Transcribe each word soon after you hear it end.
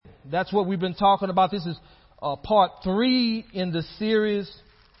that's what we've been talking about. This is part 3 in the series.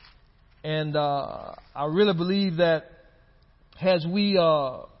 And I really believe that as we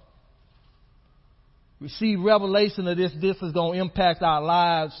receive revelation of this is going to impact our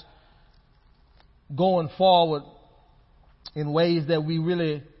lives going forward in ways that we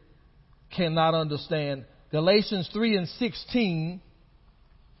really cannot understand. Galatians 3:16,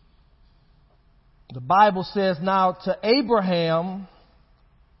 the Bible says, now to Abraham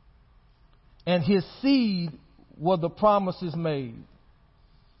and his seed were the promises made.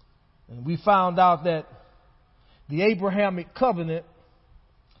 And we found out that the Abrahamic covenant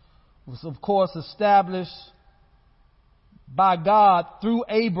was, of course, established by God through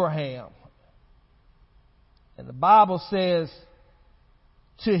Abraham. And the Bible says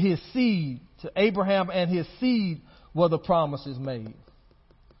to his seed, to Abraham and his seed were the promises made.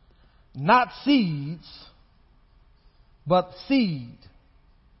 Not seeds, but seed.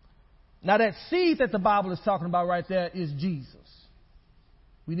 Now that seed that the Bible is talking about right there is Jesus.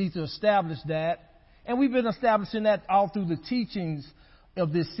 We need to establish that. And we've been establishing that all through the teachings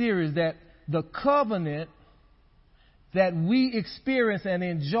of this series, that the covenant that we experience and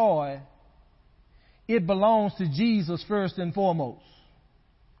enjoy, it belongs to Jesus first and foremost.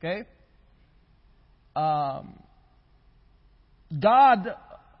 Okay? God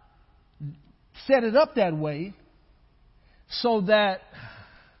set it up that way so that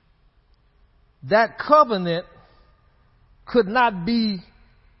that covenant could not be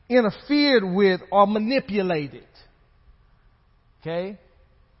interfered with or manipulated. Okay?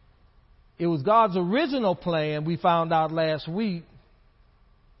 It was God's original plan, we found out last week,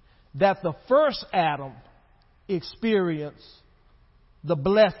 that the first Adam experienced the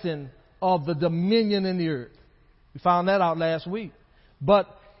blessing of the dominion in the earth. We found that out last week. But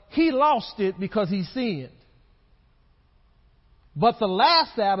he lost it because he sinned. But the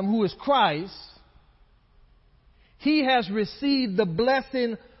last Adam, who is Christ, he has received the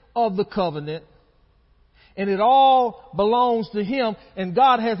blessing of the covenant, and it all belongs to him, and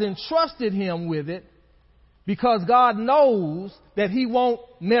God has entrusted him with it because God knows that he won't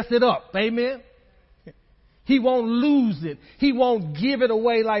mess it up. Amen? He won't lose it. He won't give it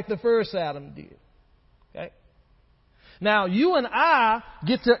away like the first Adam did. Okay? Now, you and I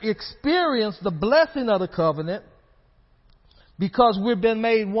get to experience the blessing of the covenant because we've been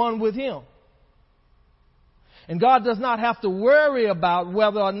made one with him. And God does not have to worry about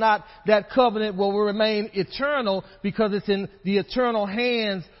whether or not that covenant will remain eternal because it's in the eternal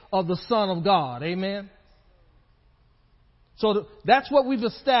hands of the Son of God. Amen? So that's what we've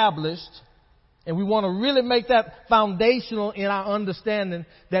established. And we want to really make that foundational in our understanding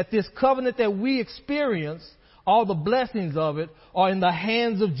that this covenant that we experience, all the blessings of it, are in the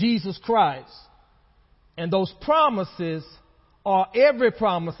hands of Jesus Christ. And those promises, or every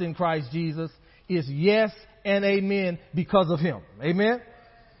promise in Christ Jesus, is yes and amen because of him. Amen?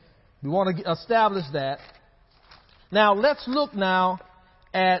 We want to establish that. Now, let's look now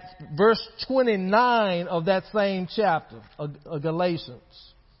at verse 29 of that same chapter of Galatians.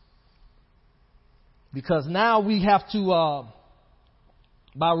 Because now we have to,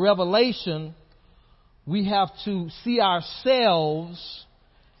 by revelation, we have to see ourselves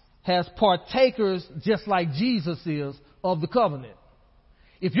as partakers just like Jesus is of the covenant.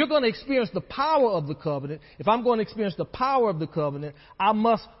 If you're going to experience the power of the covenant, if I'm going to experience the power of the covenant, I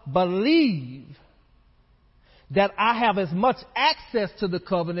must believe that I have as much access to the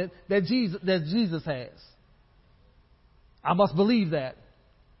covenant that Jesus has. I must believe that.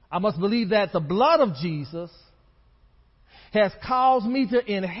 I must believe that the blood of Jesus has caused me to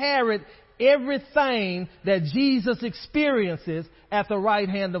inherit everything that Jesus experiences at the right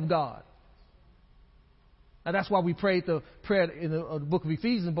hand of God. Now that's why we prayed the prayer in the book of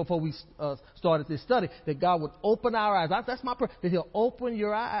Ephesians before we started this study, that God would open our eyes. That's my prayer, that he'll open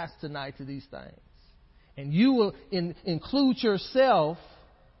your eyes tonight to these things. And you will include yourself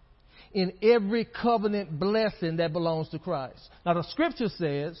in every covenant blessing that belongs to Christ. Now the scripture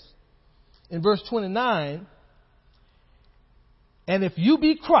says in verse 29, and if you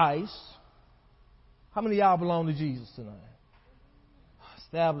be Christ, how many of y'all belong to Jesus tonight?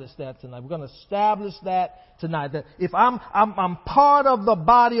 Establish that tonight. We're going to establish that tonight. That if I'm part of the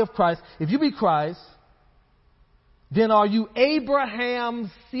body of Christ, if you be Christ, then are you Abraham's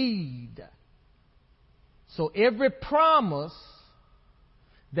seed? So every promise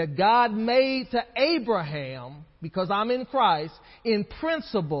that God made to Abraham, because I'm in Christ, in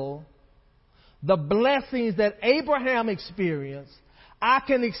principle, the blessings that Abraham experienced, I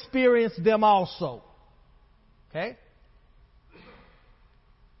can experience them also. Okay?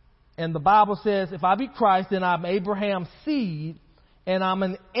 And the Bible says, if I be Christ, then I'm Abraham's seed, and I'm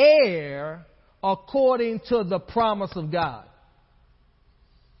an heir according to the promise of God.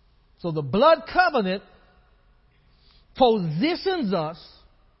 So the blood covenant positions us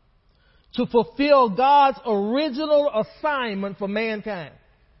to fulfill God's original assignment for mankind.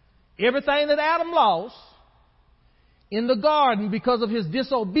 Everything that Adam lost in the garden because of his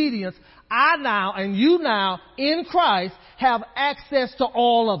disobedience, I now and you now in Christ have access to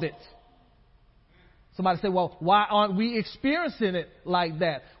all of it. Somebody say, well, why aren't we experiencing it like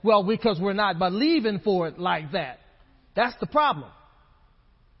that? Well, because we're not believing for it like that. That's the problem.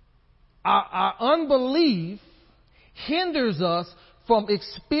 Our unbelief hinders us from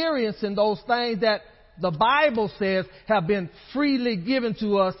experiencing those things that the Bible says have been freely given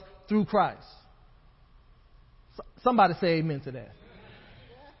to us through Christ. Somebody say amen to that.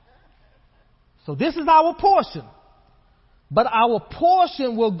 So this is our portion. But our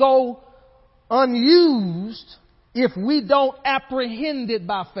portion will go unused if we don't apprehend it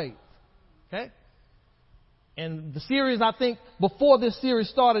by faith. Okay? And the series, I think, before this series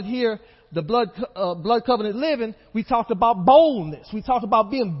started here, the blood covenant living, we talked about boldness. We talked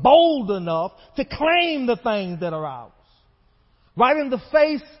about being bold enough to claim the things that are ours. Right in the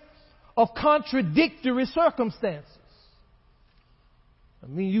face of contradictory circumstances. I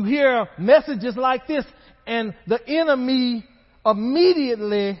mean, you hear messages like this and the enemy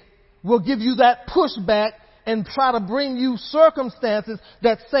immediately will give you that pushback and try to bring you circumstances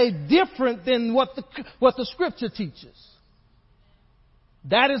that say different than what the scripture teaches.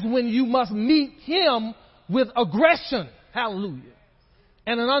 That is when you must meet him with aggression. Hallelujah.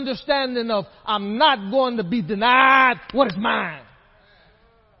 And an understanding of, I'm not going to be denied what is mine.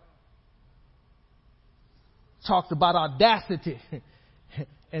 Talked about audacity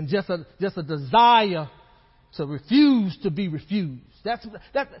and just a desire to refuse to be refused.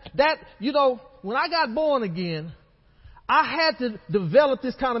 That you know, when I got born again, I had to develop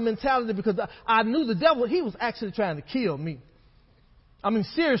this kind of mentality because I knew the devil, he was actually trying to kill me. I mean,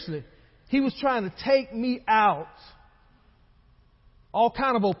 seriously, he was trying to take me out. All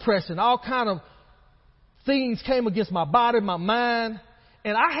kind of oppression, all kind of things came against my body, my mind,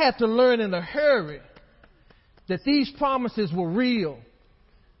 and I had to learn in a hurry that these promises were real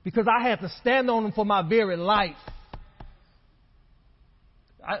because I had to stand on them for my very life.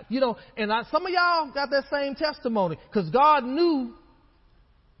 Some of y'all got that same testimony because God knew,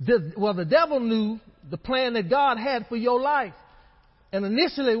 the devil knew the plan that God had for your life. And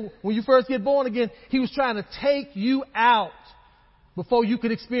initially, when you first get born again, he was trying to take you out before you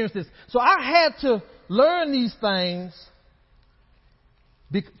could experience this. So I had to learn these things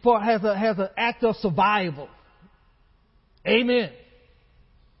as an act of survival. Amen.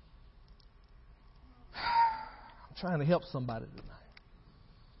 I'm trying to help somebody tonight.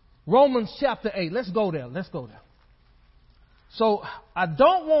 Romans chapter 8. Let's go there. So I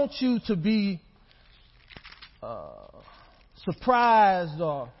don't want you to be surprised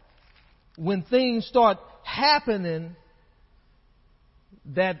or when things start happening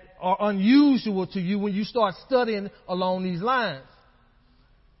that are unusual to you when you start studying along these lines.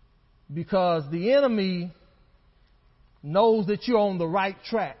 Because the enemy knows that you're on the right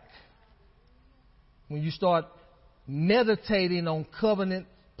track when you start meditating on covenant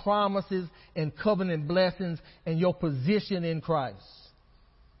promises and covenant blessings and your position in Christ.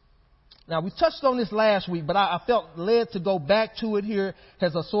 Now, we touched on this last week, but I felt led to go back to it here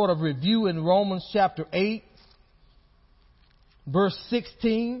as a sort of review in Romans chapter 8, verse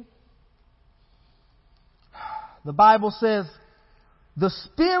 16. The Bible says, the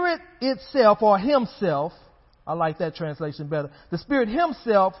Spirit itself, or Himself, I like that translation better. The Spirit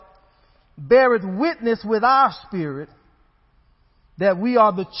Himself beareth witness with our spirit that we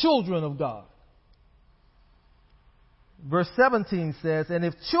are the children of God. Verse 17 says, and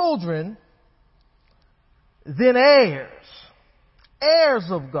if children, then heirs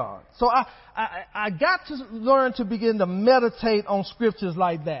of God. So I got to learn to begin to meditate on scriptures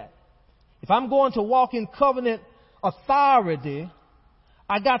like that. If I'm going to walk in covenant authority,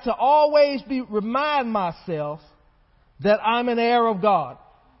 I got to always remind myself that I'm an heir of God.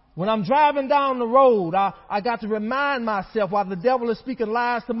 When I'm driving down the road, I got to remind myself, while the devil is speaking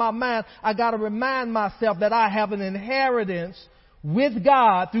lies to my mind, I got to remind myself that I have an inheritance with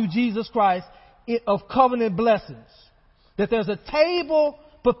God through Jesus Christ of covenant blessings. That there's a table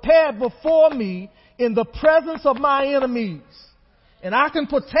prepared before me in the presence of my enemies. And I can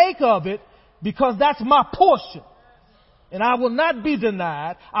partake of it because that's my portion. And I will not be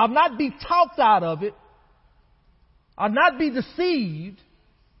denied. I'll not be talked out of it. I'll not be deceived.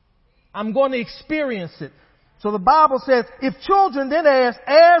 I'm going to experience it. So the Bible says, if children, then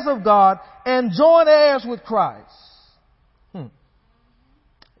heirs of God, and joint heirs with Christ.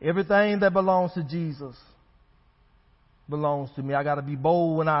 Everything that belongs to Jesus belongs to me. I got to be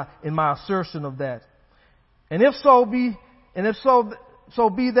bold in my assertion of that. And if so be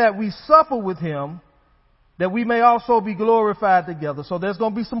that we suffer with him, that we may also be glorified together. So there's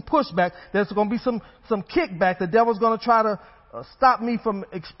going to be some pushback. There's going to be some kickback. The devil's going to try to stop me from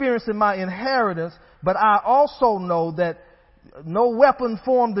experiencing my inheritance. But I also know that no weapon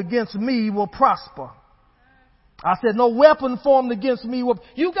formed against me will prosper. I said, no weapon formed against me will.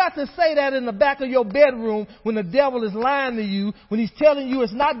 You got to say that in the back of your bedroom when the devil is lying to you, when he's telling you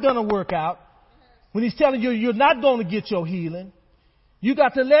it's not going to work out, when he's telling you you're not going to get your healing. You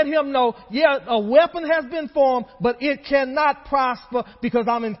got to let him know, yeah, a weapon has been formed, but it cannot prosper because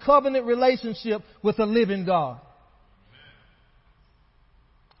I'm in covenant relationship with the living God.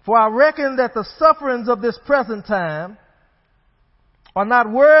 For I reckon that the sufferings of this present time are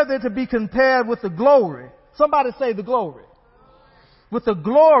not worthy to be compared with the glory. Somebody say the glory. With the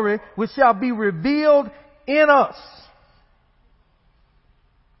glory which shall be revealed in us.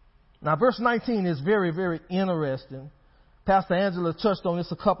 Now verse 19 is very, very interesting. Pastor Angela touched on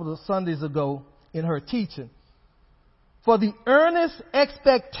this a couple of Sundays ago in her teaching. For the earnest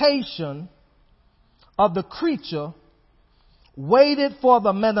expectation of the creature waited for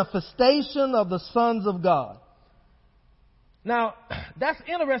the manifestation of the sons of God. Now, that's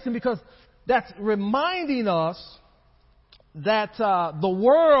interesting because that's reminding us that the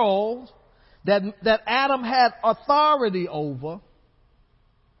world that Adam had authority over,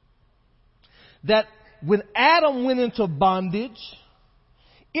 that when Adam went into bondage,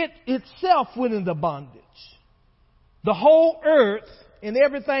 it itself went into bondage. The whole earth and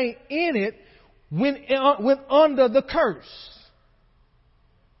everything in it went under the curse.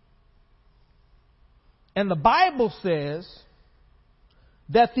 And the Bible says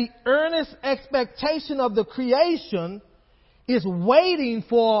that the earnest expectation of the creation is waiting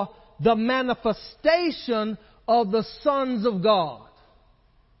for the manifestation of the sons of God.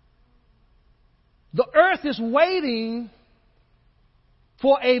 The earth is waiting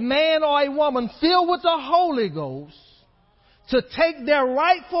for a man or a woman filled with the Holy Ghost to take their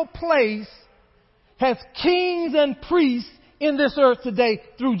rightful place as kings and priests in this earth today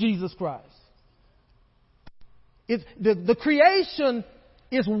through Jesus Christ. The creation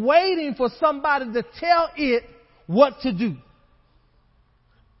is waiting for somebody to tell it what to do.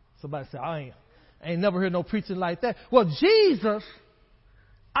 Somebody say, I ain't never heard no preaching like that. Well, Jesus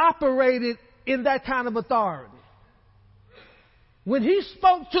operated in that kind of authority. When he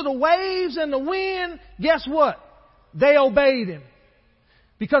spoke to the waves and the wind, guess what? They obeyed him.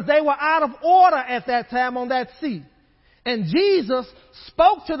 Because they were out of order at that time on that sea. And Jesus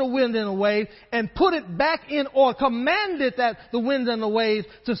spoke to the wind and the wave and put it back in order, commanded that the wind and the waves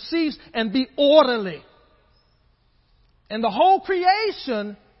to cease and be orderly. And the whole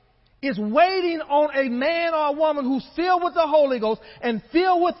creation is waiting on a man or a woman who's filled with the Holy Ghost and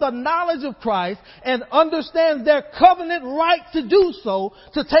filled with the knowledge of Christ and understands their covenant right to do so,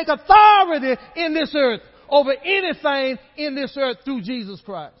 to take authority in this earth over anything in this earth through Jesus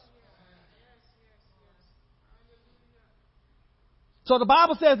Christ. So the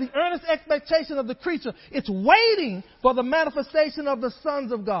Bible says the earnest expectation of the creature, it's waiting for the manifestation of the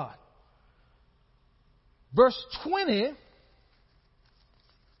sons of God. Verse 20.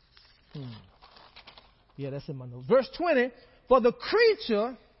 Yeah, that's in my notes. Verse 20. For the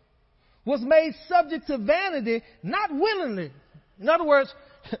creature was made subject to vanity, not willingly. In other words,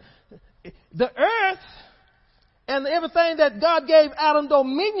 the earth and everything that God gave Adam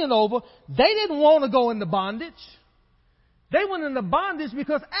dominion over, they didn't want to go into bondage. They went into bondage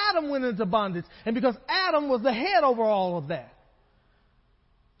because Adam went into bondage. And because Adam was the head over all of that.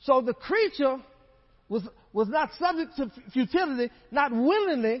 So the creature was not subject to futility, not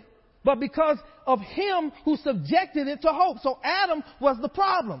willingly, but because of him who subjected it to hope. So Adam was the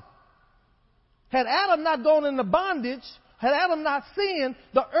problem. Had Adam not gone into bondage, had Adam not sinned,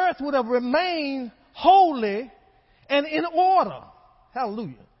 the earth would have remained holy and in order.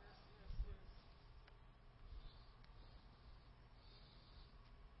 Hallelujah.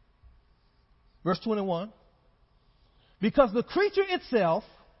 Verse 21. Because the creature itself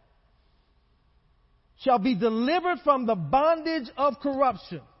shall be delivered from the bondage of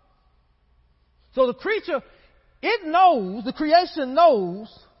corruption. So the creature, it knows, the creation knows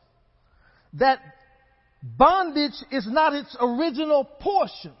that bondage is not its original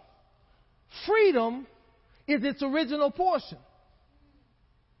portion. Freedom is its original portion.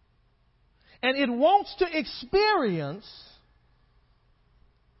 And it wants to experience,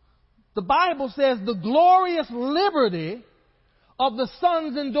 the Bible says, the glorious liberty of the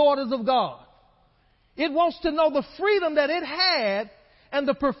sons and daughters of God. It wants to know the freedom that it had and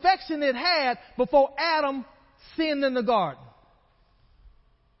the perfection it had before Adam sinned in the garden.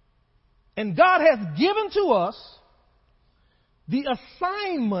 And God has given to us the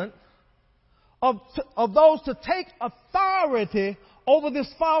assignment of those to take authority over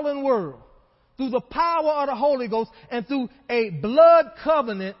this fallen world through the power of the Holy Ghost and through a blood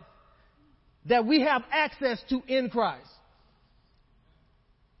covenant that we have access to in Christ.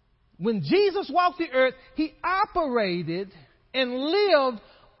 When Jesus walked the earth, he operated and lived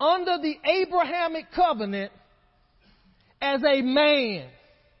under the Abrahamic covenant as a man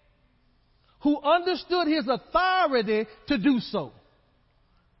who understood his authority to do so.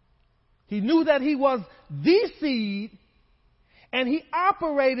 He knew that he was the seed, and he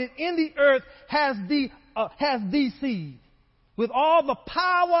operated in the earth as the seed, with all the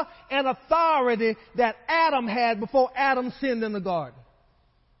power and authority that Adam had before Adam sinned in the garden.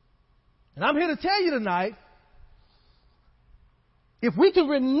 And I'm here to tell you tonight, if we can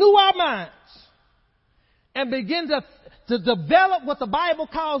renew our minds and begin to develop what the Bible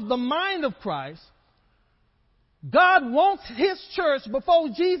calls the mind of Christ, God wants his church before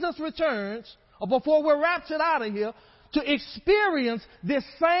Jesus returns, or before we're raptured out of here, to experience this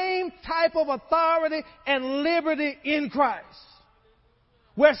same type of authority and liberty in Christ.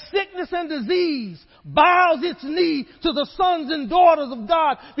 Where sickness and disease bows its knee to the sons and daughters of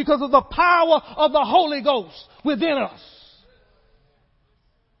God because of the power of the Holy Ghost within us.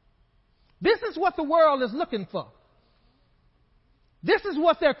 This is what the world is looking for. This is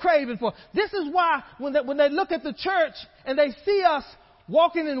what they're craving for. This is why when they look at the church and they see us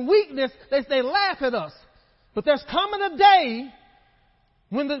walking in weakness, they laugh at us. But there's coming a day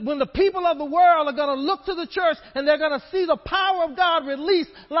when the people of the world are going to look to the church and they're going to see the power of God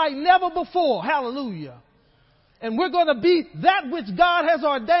released like never before. Hallelujah. And we're going to be that which God has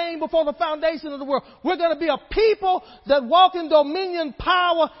ordained before the foundation of the world. We're going to be a people that walk in dominion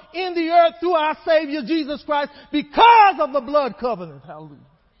power in the earth through our Savior Jesus Christ because of the blood covenant. Hallelujah.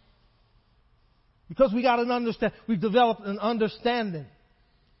 Because we've developed an understanding.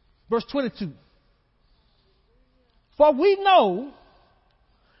 Verse 22. For we know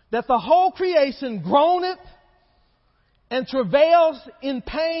that the whole creation groaneth and travails in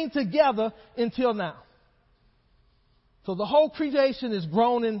pain together until now. So the whole creation is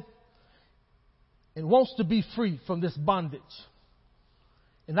groaning and wants to be free from this bondage.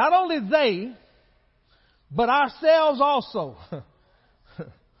 And not only they, but ourselves also,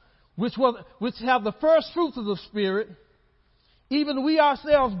 which have the first fruits of the Spirit, even we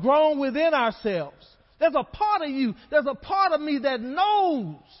ourselves groan within ourselves. There's a part of you, there's a part of me that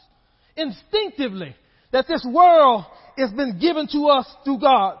knows instinctively that this world has been given to us through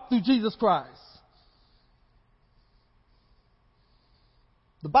God, through Jesus Christ.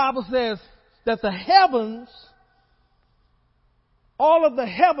 The Bible says that the heavens, all of the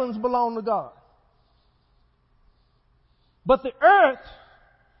heavens belong to God. But the earth,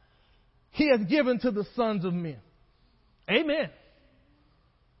 he has given to the sons of men. Amen.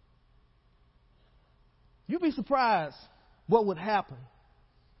 You'd be surprised what would happen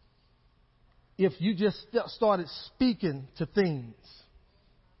if you just started speaking to things.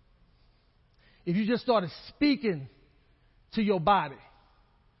 If you just started speaking to your body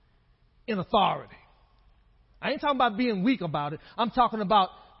in authority. I ain't talking about being weak about it. I'm talking about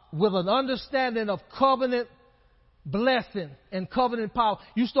with an understanding of covenant blessing and covenant power.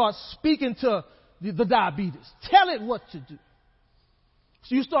 You start speaking to the diabetes. Tell it what to do.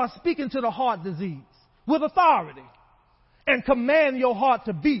 So you start speaking to the heart disease with authority and command your heart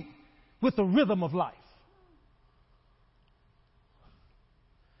to beat with the rhythm of life.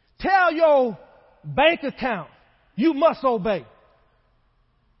 Tell your bank account you must obey.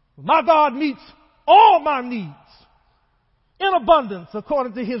 My God meets all my needs in abundance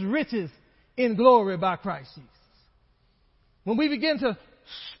according to his riches in glory by Christ Jesus. When we begin to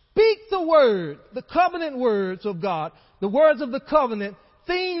speak the word, the covenant words of God, the words of the covenant,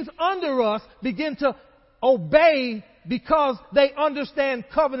 things under us begin to obey because they understand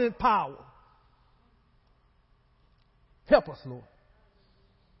covenant power. Help us, Lord.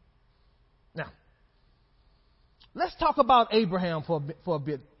 Now, let's talk about Abraham for a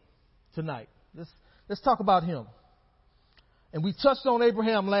bit tonight. Let's talk about him. And we touched on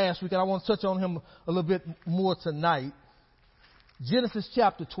Abraham last week, and I want to touch on him a little bit more tonight. Genesis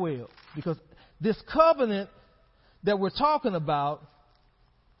chapter 12. Because this covenant that we're talking about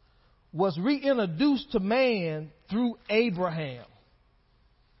was reintroduced to man through Abraham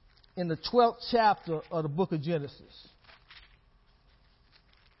in the 12th chapter of the book of Genesis.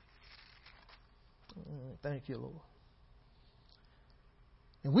 Thank you, Lord.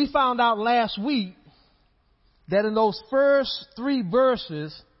 And we found out last week that in those first 3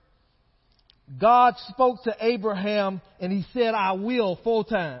 verses, God spoke to Abraham and he said, I will 4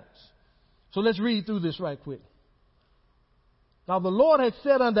 times. So let's read through this right quick. Now the Lord had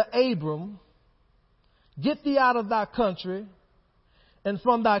said unto Abram, get thee out of thy country and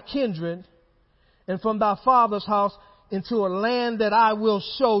from thy kindred and from thy father's house into a land that I will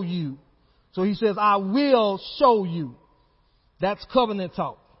show you. So he says, I will show you. That's covenant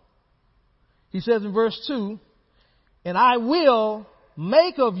talk. He says in verse 2, and I will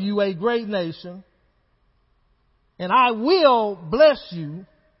make of you a great nation, and I will bless you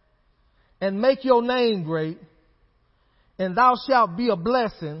and make your name great, and thou shalt be a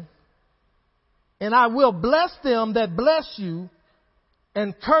blessing, and I will bless them that bless you,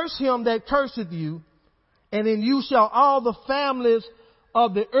 and curse him that curseth you, and in you shall all the families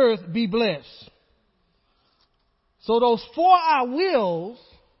of the earth be blessed. So those 4 I wills,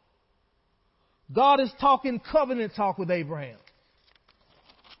 God is talking covenant talk with Abraham.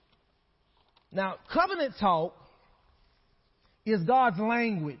 Now, covenant talk is God's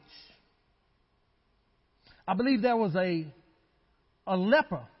language. I believe there was a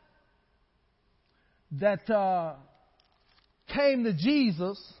leper that came to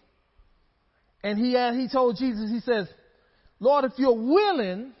Jesus, and he told Jesus, he says, Lord, if you're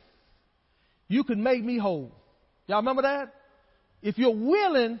willing, you can make me whole. Y'all remember that? If you're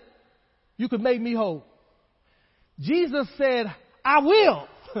willing, you can make me whole. Jesus said, I will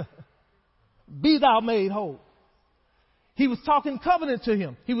be thou made whole. He was talking covenant to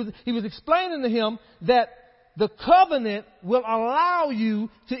him. He was explaining to him that the covenant will allow you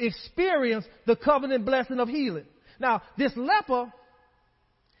to experience the covenant blessing of healing. Now, this leper,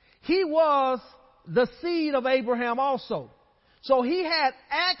 he was the seed of Abraham also. So he had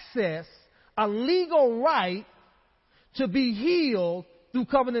access, a legal right to be healed through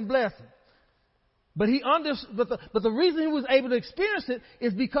covenant blessing. But the reason he was able to experience it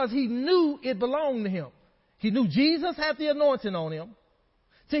is because he knew it belonged to him. He knew Jesus had the anointing on him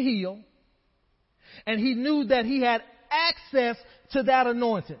to heal. And he knew that he had access to that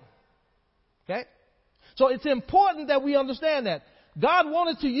anointing. Okay? So it's important that we understand that. God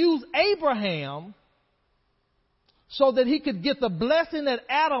wanted to use Abraham so that he could get the blessing that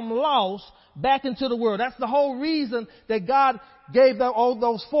Adam lost back into the world. That's the whole reason that God gave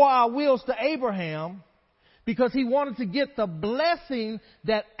those 4 I wills to Abraham, because he wanted to get the blessing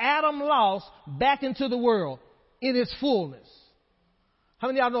that Adam lost back into the world in its fullness. How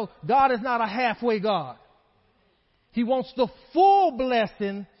many of y'all know God is not a halfway God? He wants the full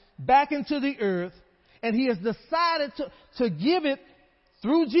blessing back into the earth, and he has decided to give it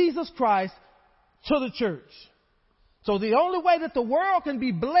through Jesus Christ to the church. So the only way that the world can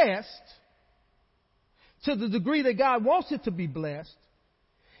be blessed to the degree that God wants it to be blessed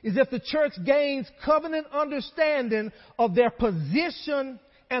is if the church gains covenant understanding of their position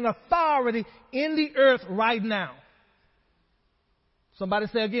and authority in the earth right now. Somebody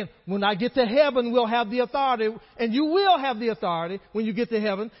say again, when I get to heaven, we'll have the authority, and you will have the authority when you get to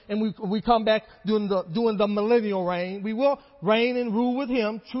heaven, and we come back doing the millennial reign. We will reign and rule with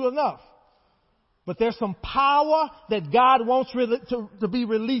him, true enough. But there's some power that God wants to be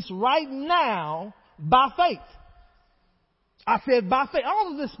released right now by faith. I said by faith.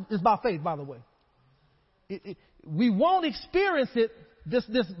 All of this is by faith, by the way. We won't experience it,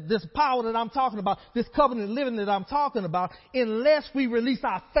 this power that I'm talking about, this covenant living that I'm talking about, unless we release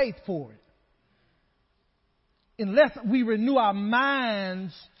our faith for it. Unless we renew our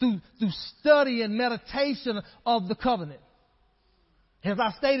minds through study and meditation of the covenant. As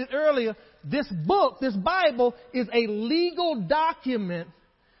I stated earlier, this book, this Bible, is a legal document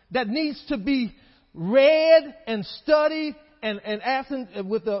that needs to be read and studied and asking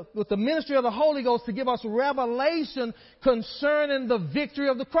with the ministry of the Holy Ghost to give us revelation concerning the victory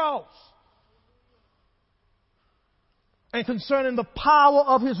of the cross and concerning the power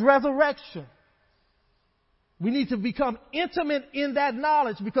of his resurrection. We need to become intimate in that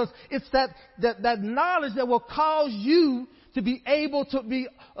knowledge, because it's that knowledge that will cause you to be able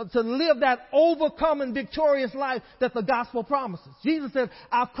to live that overcoming victorious life that the gospel promises. Jesus said,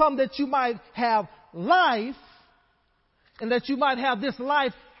 I've come that you might have life, and that you might have this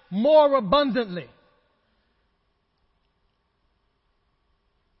life more abundantly.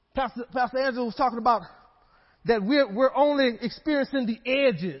 Pastor Angela was talking about that we're only experiencing the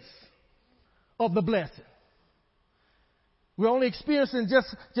edges of the blessing. We're only experiencing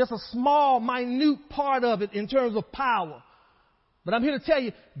just a small, minute part of it in terms of power. But I'm here to tell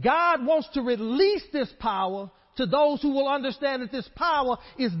you, God wants to release this power to those who will understand that this power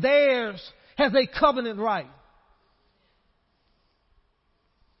is theirs as a covenant right.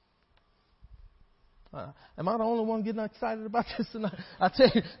 Am I the only one getting excited about this tonight? I tell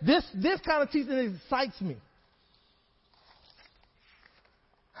you, this kind of teaching excites me.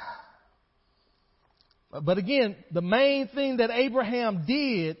 But again, the main thing that Abraham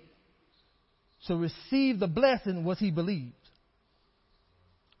did to receive the blessing was he believed.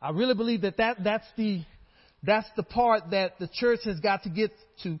 I really believe that's the part that the church has got to get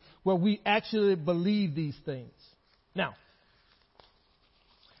to, where we actually believe these things. Now,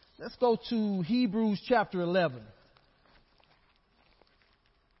 let's go to Hebrews chapter 11.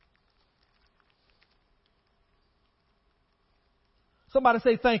 Somebody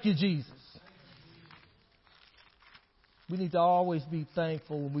say, thank you, Jesus. We need to always be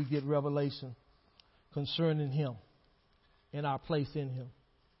thankful when we get revelation concerning Him and our place in Him.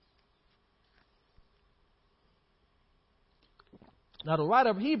 Now, the writer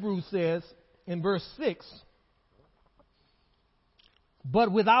of Hebrews says in verse 6,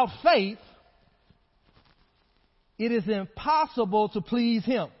 but without faith, it is impossible to please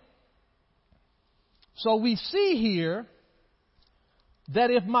Him. So we see here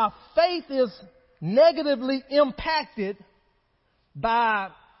that if my faith is negatively impacted by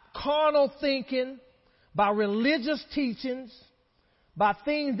carnal thinking, by religious teachings, by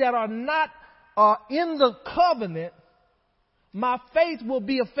things that are not in the covenant, my faith will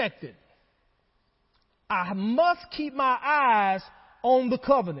be affected. I must keep my eyes on the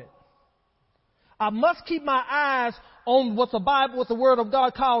covenant. I must keep my eyes on what the Word of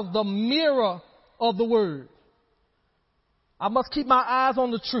God calls the mirror of the Word. I must keep my eyes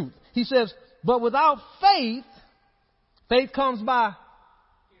on the truth. He says, but without faith, faith comes by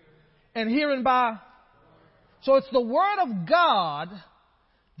and hearing by. So it's the Word of God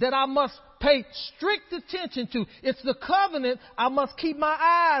that I must pay strict attention to. It's the covenant I must keep my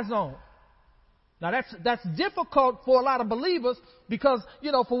eyes on. Now that's difficult for a lot of believers because,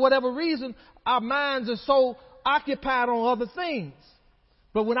 for whatever reason, our minds are so occupied on other things.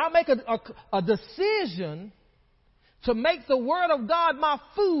 But when I make a decision to make the Word of God my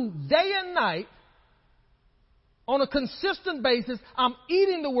food day and night, on a consistent basis, I'm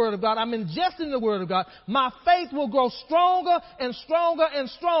eating the Word of God, I'm ingesting the Word of God, my faith will grow stronger and stronger and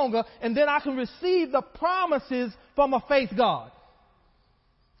stronger, and then I can receive the promises from a faith God.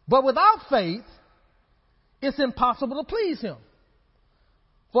 But without faith, it's impossible to please Him.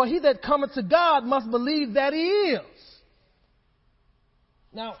 For he that cometh to God must believe that He is.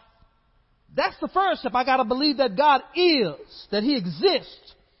 Now, that's the first step. I got to believe that God is, that He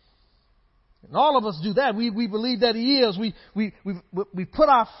exists. And all of us do that. We believe that He is. We put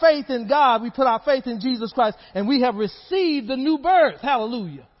our faith in God. We put our faith in Jesus Christ. And we have received the new birth.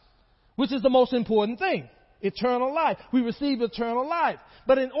 Hallelujah. Which is the most important thing. Eternal life. We receive eternal life.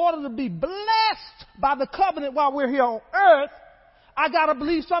 But in order to be blessed by the covenant while we're here on earth, I got to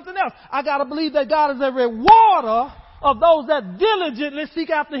believe something else. I got to believe that God is a rewarder of those that diligently seek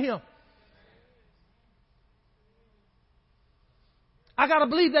after Him. I got to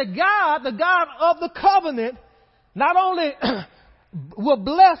believe that God, the God of the covenant, not only will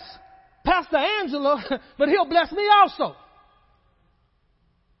bless Pastor Angela, but He'll bless me also.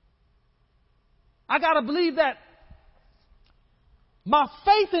 I got to believe that my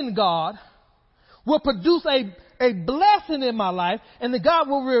faith in God will produce a blessing in my life, and that God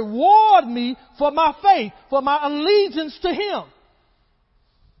will reward me for my faith, for my allegiance to Him.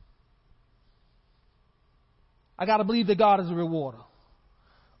 I got to believe that God is a rewarder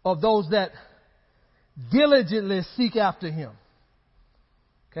of those that diligently seek after Him.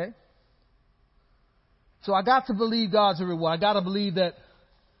 Okay? So I got to believe God's a reward. I got to believe that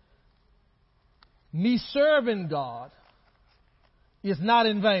me serving God is not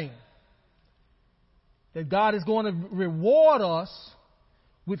in vain. That God is going to reward us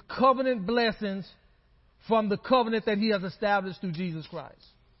with covenant blessings from the covenant that He has established through Jesus Christ.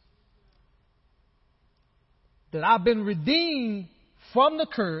 That I've been redeemed from the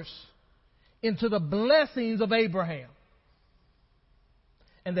curse into the blessings of Abraham.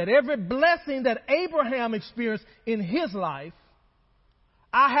 And that every blessing that Abraham experienced in his life,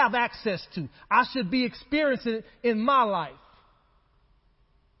 I have access to. I should be experiencing it in my life.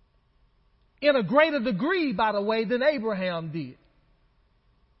 In a greater degree, by the way, than Abraham did.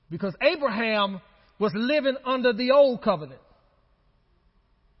 Because Abraham was living under the old covenant,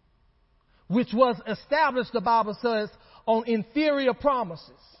 which was established, the Bible says, on inferior promises.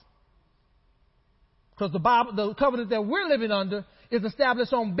 Because the covenant that we're living under is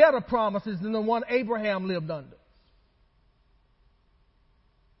established on better promises than the one Abraham lived under.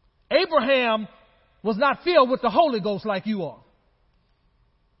 Abraham was not filled with the Holy Ghost like you are.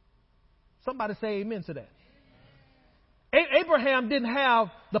 Somebody say amen to that. Abraham didn't have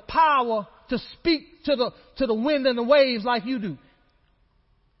the power to speak to the wind and the waves like you do.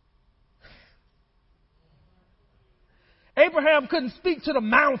 Abraham couldn't speak to the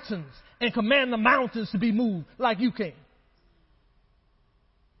mountains and command the mountains to be moved like you can.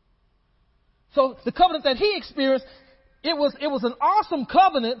 So the covenant that he experienced, it was an awesome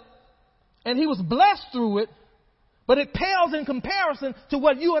covenant, and he was blessed through it, but it pales in comparison to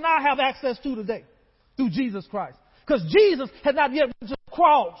what you and I have access to today through Jesus Christ. Because Jesus had not yet reached the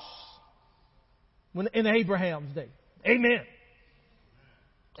cross in Abraham's day. Amen.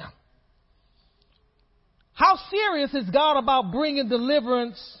 How serious is God about bringing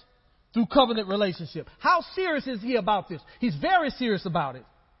deliverance through covenant relationship? How serious is he about this? He's very serious about it.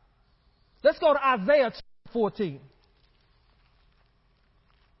 Let's go to Isaiah 14.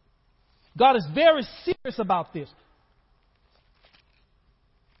 God is very serious about this.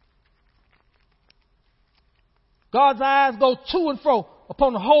 God's eyes go to and fro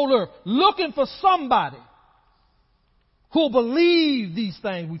upon the whole earth, looking for somebody who will believe these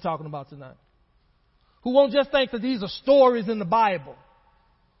things we're talking about tonight. Who won't just think that these are stories in the Bible.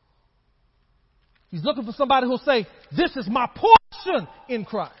 He's looking for somebody who will say, this is my portion in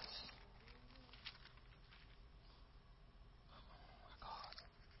Christ. Oh my God.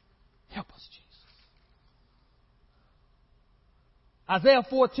 Help us, Jesus. Isaiah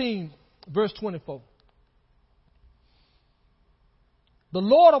 14, verse 24. The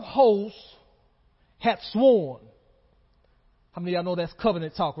Lord of hosts had sworn. How many of y'all know that's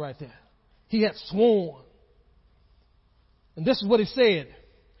covenant talk right there? He had sworn. And this is what he said.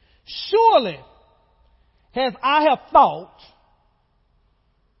 Surely, as I have thought,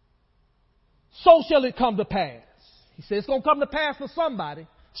 so shall it come to pass. He said it's going to come to pass for somebody.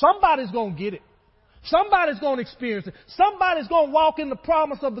 Somebody's going to get it. Somebody's going to experience it. Somebody's going to walk in the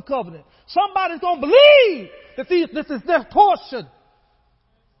promise of the covenant. Somebody's going to believe that this is their portion.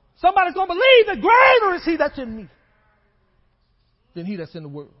 Somebody's going to believe that greater is he that's in me than he that's in the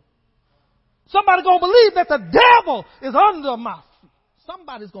world. Somebody's going to believe that the devil is under my feet.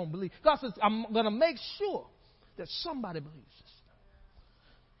 Somebody's going to believe. God says, I'm going to make sure that somebody believes this.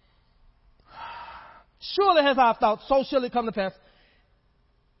 Surely as I have thought, so shall it come to pass.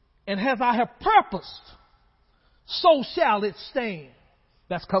 And as I have purposed, so shall it stand.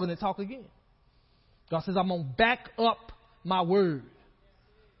 That's covenant talk again. God says, I'm going to back up my word.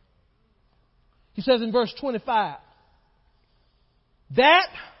 He says in verse 25, that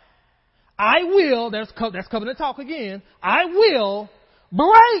I will, that's covenant talk again, I will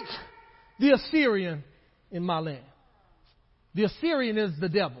break the Assyrian in my land. The Assyrian is the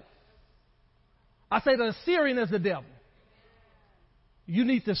devil. I say the Assyrian is the devil. You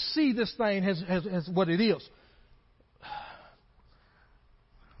need to see this thing as what it is.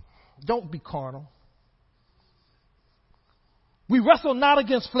 Don't be carnal. We wrestle not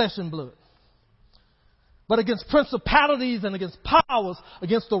against flesh and blood, but against principalities and against powers,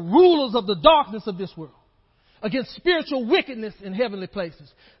 against the rulers of the darkness of this world, against spiritual wickedness in heavenly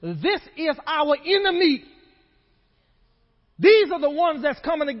places. This is our enemy. These are the ones that's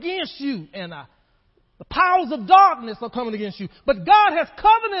coming against you and I. The powers of darkness are coming against you. But God has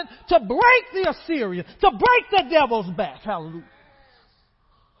covenant to break the Assyrian, to break the devil's back. Hallelujah.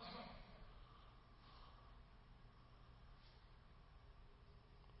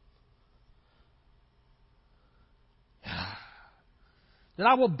 That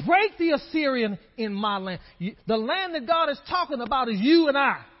I will break the Assyrian in my land. The land that God is talking about is you and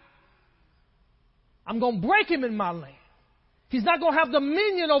I. I'm going to break him in my land. He's not going to have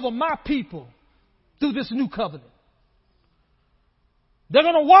dominion over my people through this new covenant. They're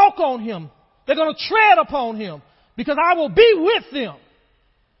going to walk on him. They're going to tread upon him because I will be with them.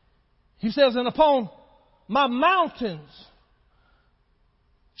 He says, and upon my mountains,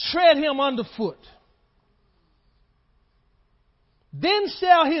 tread him underfoot. Then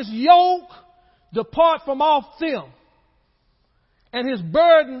shall his yoke depart from off them, and his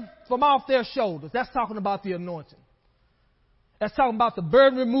burden from off their shoulders. That's talking about the anointing. That's talking about the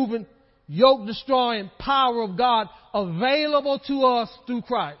burden removing, yoke destroying power of God available to us through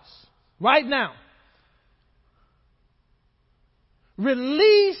Christ. Right now.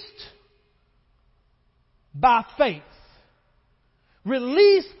 Released by faith.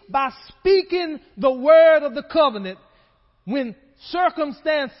 Released by speaking the word of the covenant when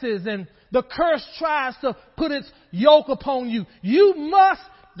circumstances and the curse tries to put its yoke upon you. You must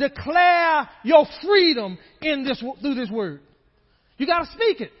declare your freedom through this word. You got to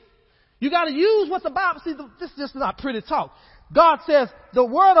speak it. You got to use what the Bible says. This is just not pretty talk. God says the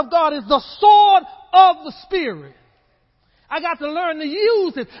word of God is the sword of the Spirit. I got to learn to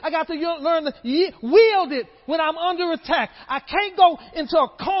use it. I got to learn to wield it when I'm under attack. I can't go into a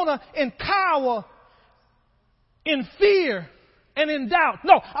corner and cower in fear and in doubt.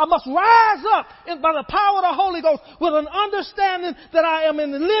 No, I must rise up by the power of the Holy Ghost with an understanding that I am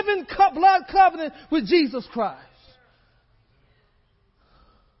in the living blood covenant with Jesus Christ.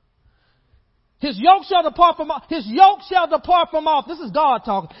 His yoke shall depart from off. His yoke shall depart from off. This is God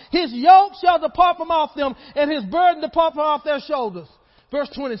talking. His yoke shall depart from off them, and his burden depart from off their shoulders. Verse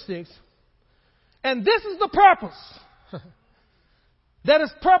 26. And this is the purpose that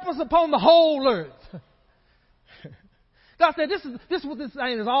is purpose upon the whole earth. God said, this is what this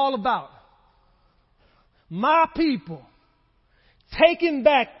thing is all about. My people taking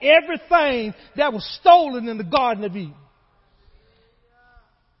back everything that was stolen in the Garden of Eden.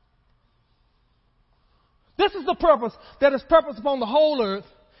 This is the purpose that is purpose upon the whole earth.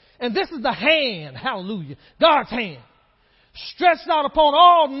 And this is the hand, hallelujah, God's hand, stretched out upon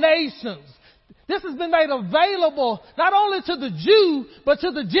all nations. This has been made available not only to the Jew, but to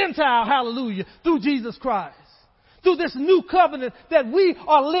the Gentile, hallelujah, through Jesus Christ. Through this new covenant that we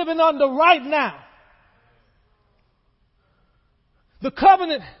are living under right now. The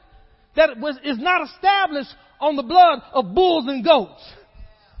covenant that is not established on the blood of bulls and goats.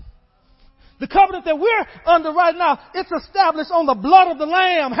 The covenant that we're under right now, it's established on the blood of the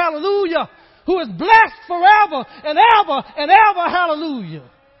Lamb, hallelujah, who is blessed forever and ever and ever, hallelujah.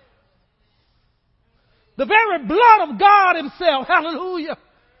 The very blood of God himself, hallelujah.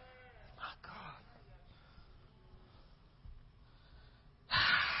 My God.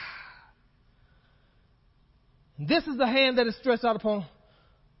 This is the hand that is stretched out upon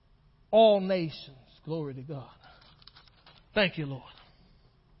all nations. Glory to God. Thank you, Lord.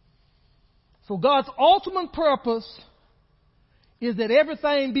 So God's ultimate purpose is that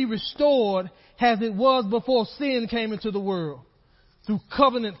everything be restored as it was before sin came into the world through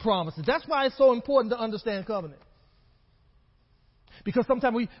covenant promises. That's why it's so important to understand covenant. Because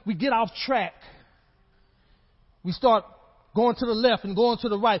sometimes we get off track. We start going to the left and going to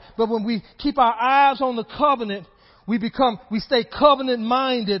the right. But when we keep our eyes on the covenant, we stay covenant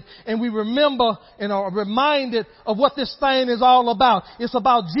minded, and we remember and are reminded of what this thing is all about. It's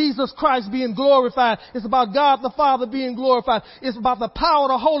about Jesus Christ being glorified. It's about God the Father being glorified. It's about the power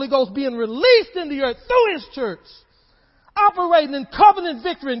of the Holy Ghost being released in the earth through his church, operating in covenant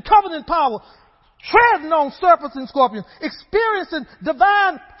victory and covenant power, treading on serpents and scorpions, experiencing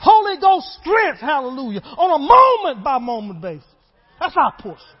divine Holy Ghost strength, hallelujah, on a moment by moment basis. That's our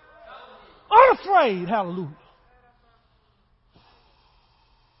portion. Unafraid, hallelujah.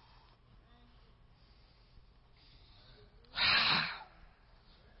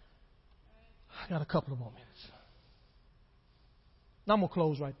 I got a couple of more minutes. Now I'm going to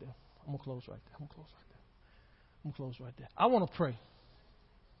close right there. I'm going to close right there. I want to pray.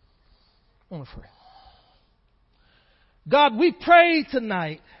 God, we pray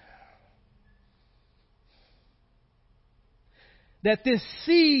tonight that this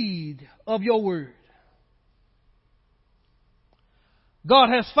seed of your word, God,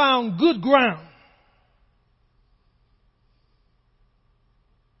 has found good ground.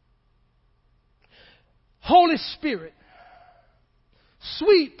 Holy Spirit,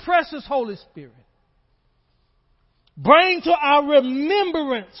 sweet, precious Holy Spirit, bring to our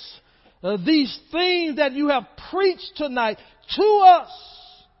remembrance these things that you have preached tonight to us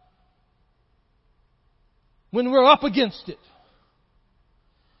when we're up against it.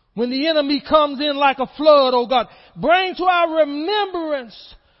 When the enemy comes in like a flood, oh God, bring to our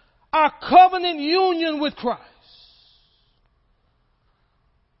remembrance our covenant union with Christ.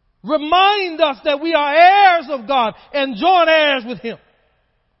 Remind us that we are heirs of God and joint heirs with him.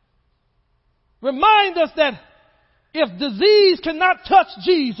 Remind us that if disease cannot touch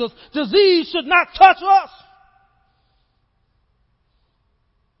Jesus, disease should not touch us.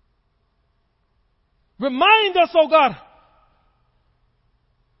 Remind us, oh God,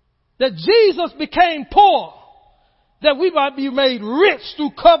 that Jesus became poor, that we might be made rich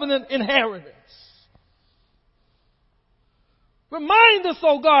through covenant inheritance. Remind us,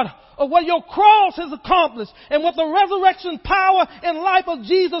 oh God, of what your cross has accomplished and what the resurrection power and life of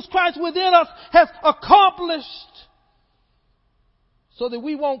Jesus Christ within us has accomplished, so that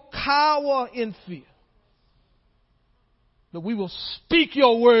we won't cower in fear, but we will speak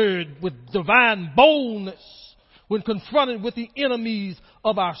your word with divine boldness when confronted with the enemies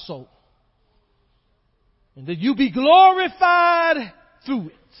of our soul. And that you be glorified through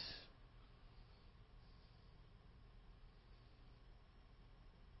it.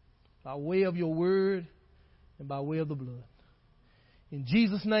 By way of your word and by way of the blood. In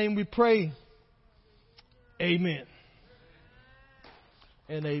Jesus' name we pray. Amen.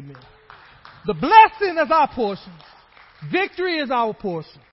 and amen. The blessing is our portion. Victory is our portion.